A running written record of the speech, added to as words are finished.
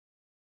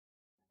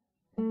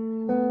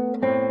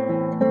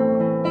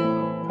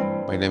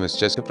My name is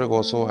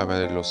Fregozo. I'm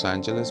a Los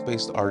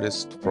Angeles-based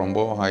artist from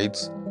Boyle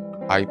Heights.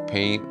 I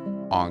paint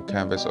on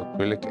canvas,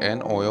 acrylic,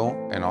 and oil,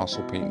 and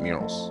also paint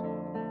murals.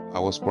 I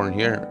was born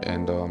here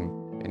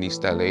in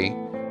East LA.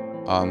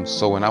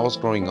 So when I was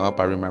growing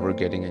up, I remember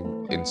getting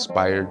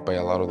inspired by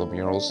a lot of the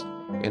murals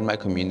in my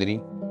community.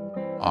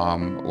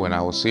 When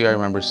I was here, I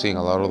remember seeing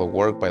a lot of the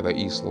work by the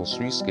East Los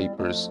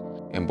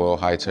streetscapers in Boyle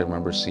Heights. I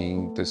remember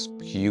seeing this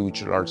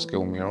huge,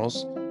 large-scale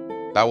murals.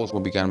 That was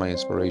what began my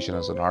inspiration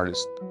as an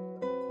artist.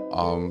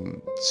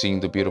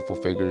 Seeing the beautiful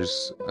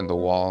figures on the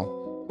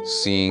wall,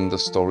 seeing the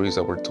stories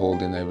that were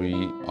told in every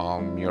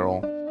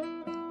mural.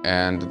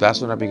 And that's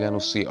when I began to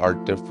see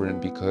art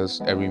different, because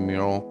every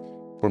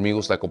mural for me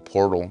was like a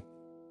portal.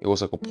 It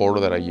was like a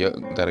portal that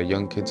a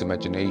young kid's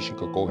imagination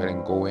could go ahead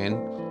and go in,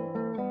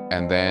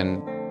 and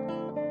then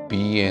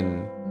be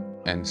in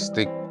and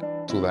stick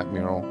to that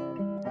mural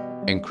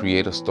and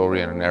create a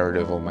story and a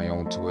narrative of my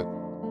own to it.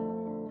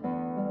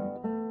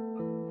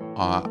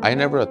 I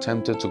never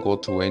attempted to go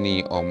to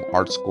any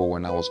art school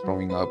when I was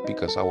growing up,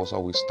 because I was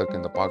always stuck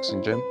in the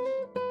boxing gym.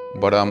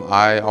 But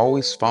I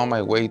always found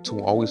my way to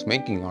always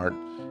making art.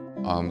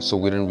 So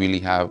we didn't really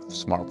have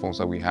smartphones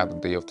that we have the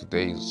day of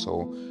today.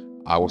 So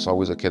I was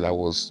always a kid that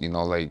was,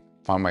 like,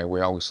 found my way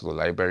always to the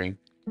library,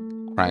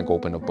 crank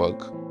open a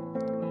book,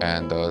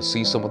 and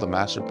see some of the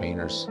master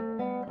painters,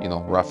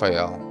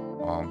 Raphael,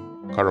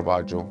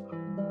 Caravaggio,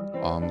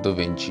 Da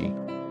Vinci.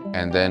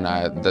 And then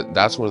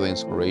that's where the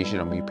inspiration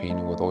of me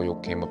painting with oil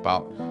came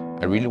about.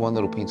 I really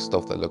wanted to paint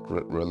stuff that looked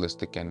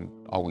realistic and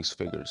always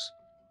figures.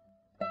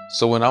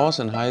 So when I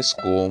was in high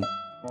school,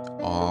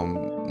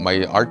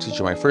 my art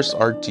teacher, my first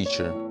art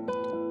teacher,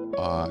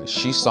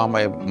 she saw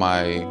my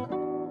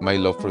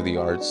love for the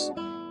arts,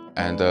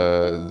 and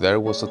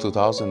there was a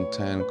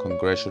 2010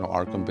 Congressional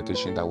Art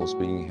Competition that was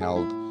being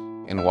held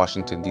in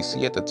Washington,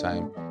 D.C. at the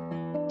time.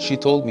 She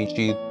talked me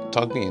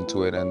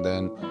into it, and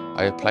then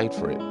I applied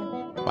for it.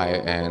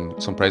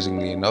 And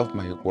surprisingly enough,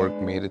 my work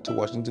made it to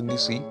Washington,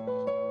 D.C.,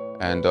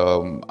 and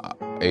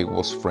it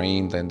was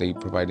framed, and they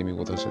provided me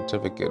with a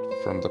certificate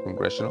from the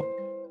Congressional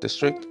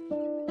District.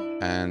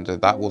 And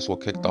that was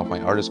what kicked off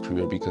my artist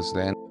career, because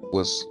then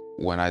was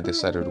when I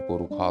decided to go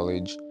to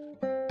college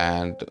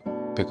and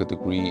pick a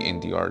degree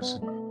in the arts.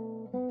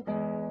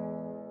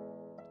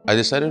 I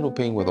decided to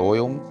paint with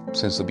oil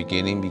since the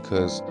beginning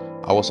because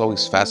I was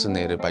always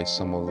fascinated by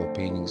some of the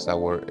paintings that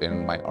were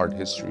in my art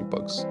history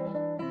books.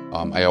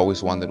 I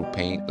always wanted to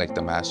paint like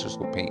the masters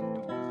would paint.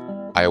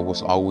 I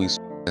was always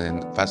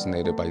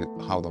fascinated by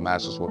how the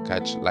masters would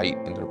catch light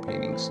in their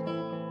paintings.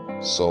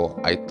 So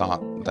I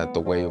thought that the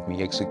way of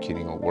me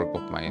executing a work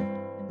of mine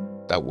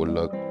that would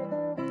look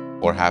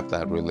or have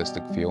that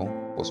realistic feel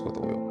was with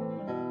oil.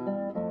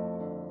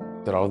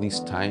 That all this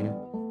time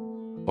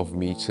of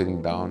me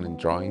sitting down and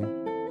drawing,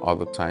 all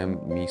the time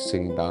me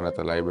sitting down at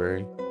the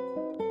library,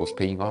 was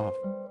paying off.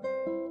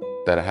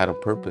 That I had a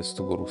purpose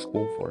to go to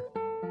school for.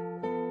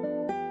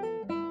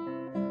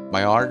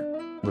 My art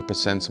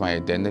represents my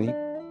identity,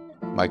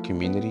 my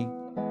community,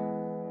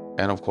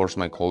 and of course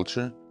my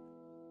culture.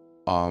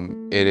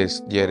 It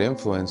is yet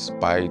influenced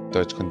by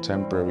Dutch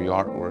contemporary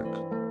artwork.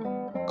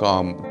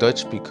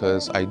 Dutch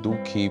because I do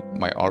keep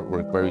my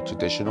artwork very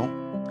traditional,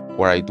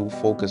 where I do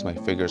focus my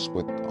figures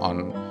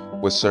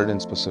with certain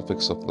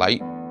specifics of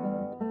light.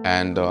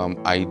 And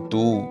I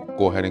do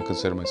go ahead and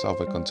consider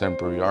myself a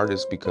contemporary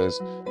artist, because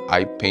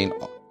I paint,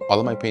 all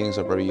of my paintings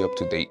are very up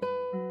to date,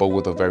 but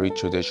with a very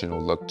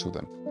traditional look to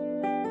them.